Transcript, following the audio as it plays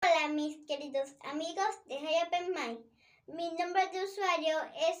queridos amigos de Hive Open Mic. Mi nombre de usuario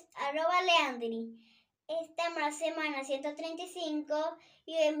es @leandri. Estamos en la semana 135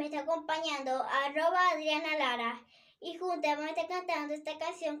 y hoy me está acompañando @Adriana Lara. Y juntas vamos a estar cantando esta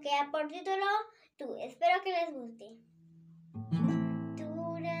canción que da por título Tú. Espero que les guste.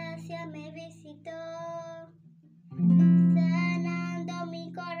 Tu gracia me visitó, sanando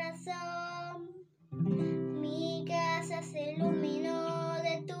mi corazón. Mi casa se iluminó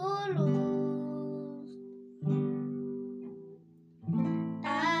de tu luz.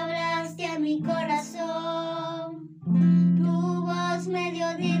 Hablaste a mi corazón, tu voz me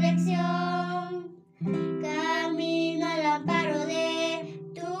dio dirección. Camino al amparo de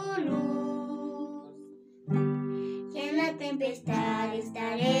tu luz. Y en la tempestad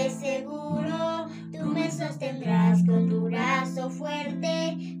estaré seguro. Tú me sostendrás con tu brazo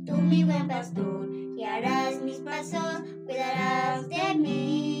fuerte. Tú, mi buen pastor, guiarás mis pasos, cuidarás de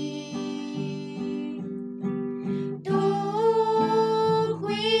mí. Tú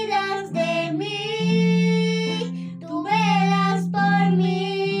cuidas de mí, tú velas por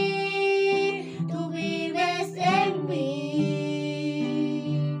mí, tú vives en mí.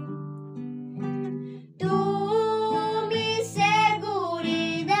 Tú, mi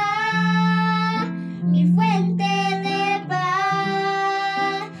seguridad, mi fuente de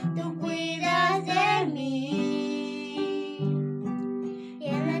paz, tú cuidas de mí. Y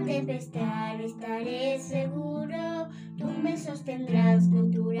en la tempestad estaré seguro, tú me sostendrás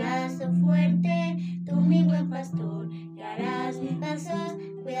con tu brazo fuerte, tú mi buen pastor, guiarás mis pasos,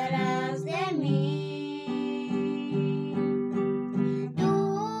 cuidarás de mí. Tú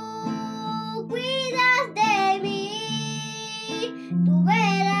cuidas de mí, tú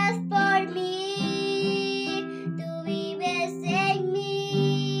velas por mí, tú vives en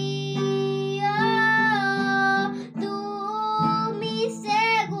mí. Oh, tú mi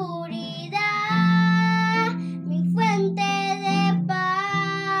seguridad, mi fuente de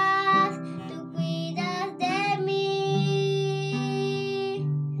paz, tú cuidas de mí.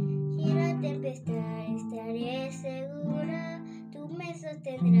 Y en la tempestad estaré segura, tú me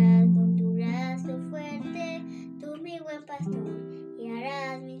sostendrás con tu brazo fuerte, tú mi buen pastor, y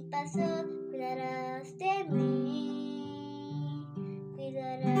harás mis pasos,